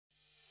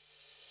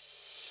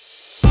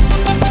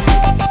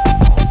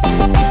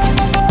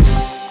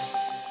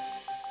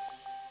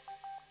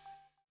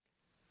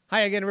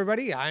Hi again,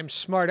 everybody. I'm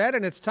Smart Ed,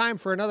 and it's time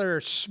for another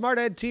Smart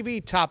Ed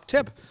TV Top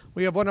Tip.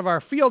 We have one of our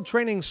field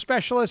training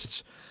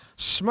specialists,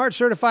 Smart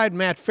Certified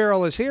Matt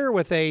Ferrell, is here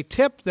with a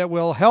tip that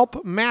will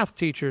help math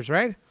teachers,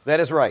 right? That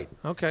is right.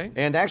 Okay.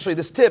 And actually,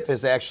 this tip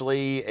is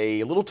actually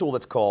a little tool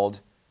that's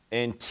called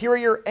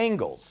interior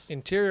angles.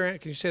 Interior,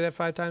 can you say that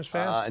 5 times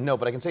fast? No,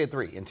 but I can say it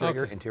 3.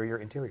 Interior, Okay. interior,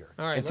 interior.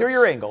 All right,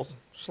 interior angles.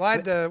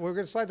 We're going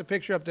to slide the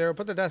picture up there.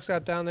 Put the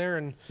desktop down there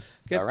and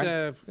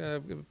get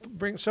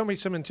show me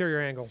some interior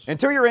angles.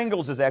 Interior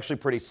angles is actually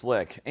pretty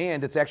slick,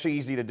 and it's actually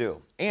easy to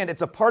do. And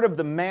it's a part of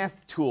the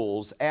Math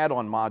Tools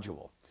add-on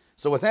module.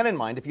 So with that in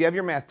mind, if you have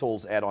your Math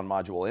Tools add-on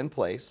module in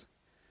place,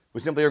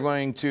 we simply are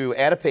going to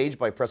add a page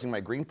by pressing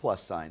my green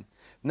plus sign.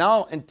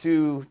 Now,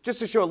 just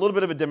to show a little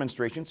bit of a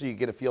demonstration so you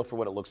get a feel for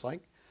what it looks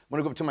like, I'm going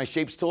to go up to my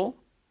Shapes tool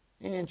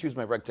and choose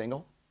my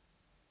rectangle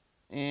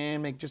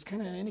and make just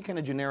any kind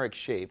of generic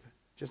shape.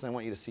 Just I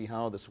want you to see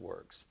how this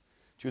works.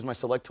 Choose my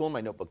Select tool,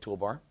 my notebook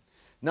toolbar.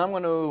 Now I'm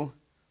going to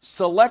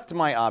select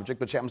my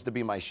object, which happens to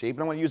be my shape,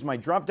 and I'm going to use my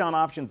drop-down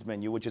options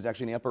menu, which is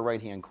actually in the upper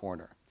right-hand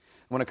corner.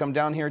 I'm going to come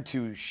down here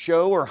to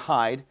show or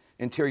hide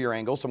interior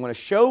angles. So I'm going to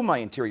show my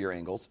interior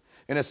angles,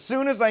 and as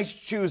soon as I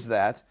choose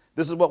that,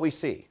 this is what we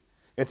see.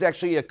 It's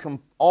actually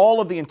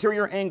all of the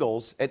interior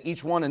angles at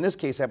each one. In this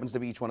case, happens to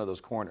be each one of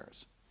those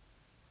corners.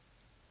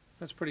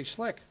 That's pretty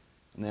slick.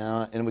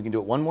 Now, and we can do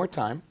it one more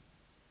time,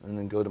 and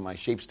then go to my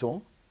Shapes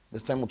tool.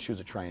 This time we'll choose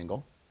a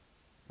triangle.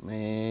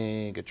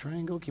 Make a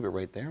triangle, keep it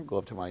right there. Go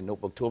up to my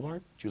notebook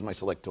toolbar, choose my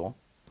Select tool.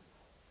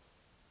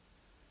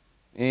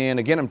 And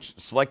again, I'm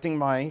selecting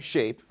my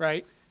shape.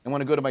 Right. I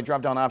want to go to my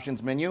drop-down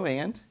options menu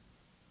and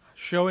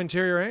show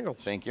interior angles.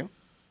 Thank you.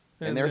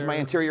 And there's my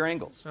interior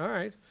angles. All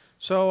right.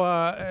 So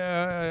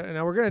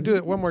now we're going to do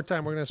it one more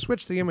time. We're going to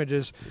switch the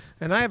images.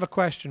 And I have a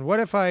question. What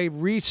if I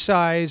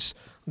resize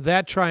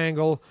that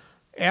triangle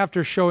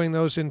after showing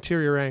those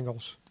interior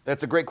angles?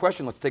 That's a great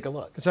question. Let's take a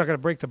look. It's not going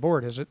to break the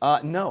board, is it?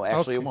 No,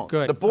 actually it won't.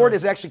 Good. The board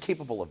is actually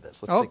capable of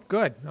this.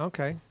 Good.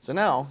 Okay. So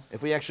now,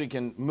 if we actually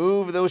can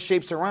move those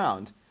shapes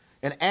around,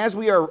 and as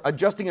we are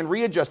adjusting and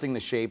readjusting the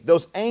shape,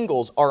 those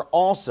angles are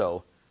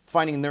also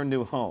finding their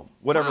new home,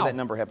 whatever that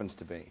number happens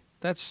to be.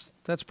 That's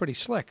pretty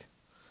slick.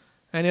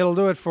 And it'll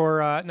do it for,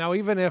 now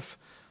even if,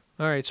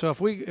 all right, so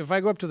if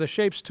I go up to the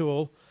Shapes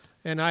tool,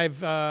 and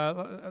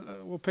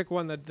we'll pick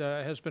one that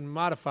has been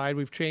modified.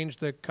 We've changed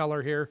the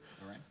color here.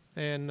 All right.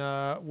 And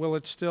will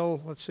it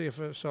still, let's see if,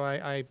 so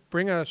I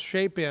bring a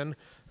shape in,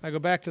 I go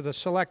back to the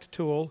Select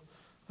tool,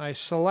 I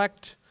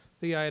select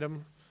the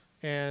item,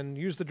 and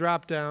use the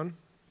drop down.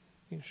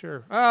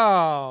 Sure.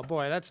 Oh,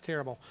 boy, that's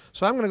terrible.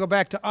 So I'm going to go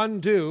back to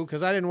undo,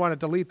 because I didn't want to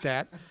delete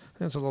that.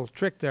 That's a little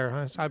trick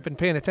there. I've been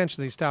paying attention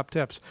to these top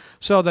tips.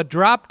 So the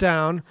drop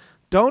down,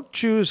 don't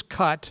choose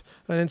cut,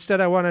 and instead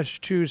I want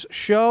to choose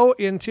show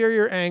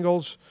interior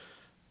angles,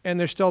 and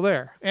they're still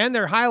there. And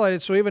they're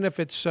highlighted, so even if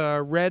it's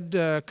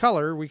red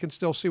color, we can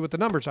still see what the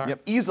numbers are.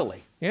 Yep,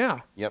 easily.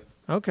 Yeah. Yep.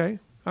 Okay.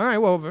 All right,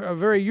 well, a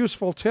very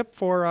useful tip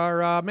for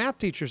our math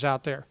teachers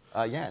out there.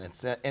 Yeah, and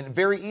it's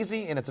very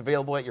easy, and it's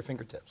available at your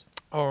fingertips.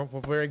 Oh,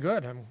 well, very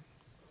good.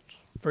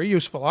 Very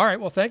useful. All right,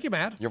 well, thank you,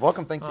 Matt. You're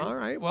welcome. Thank you. All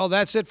right, well,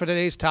 that's it for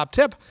today's top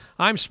tip.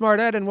 I'm Smart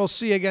Ed, and we'll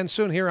see you again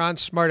soon here on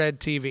Smart Ed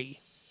TV.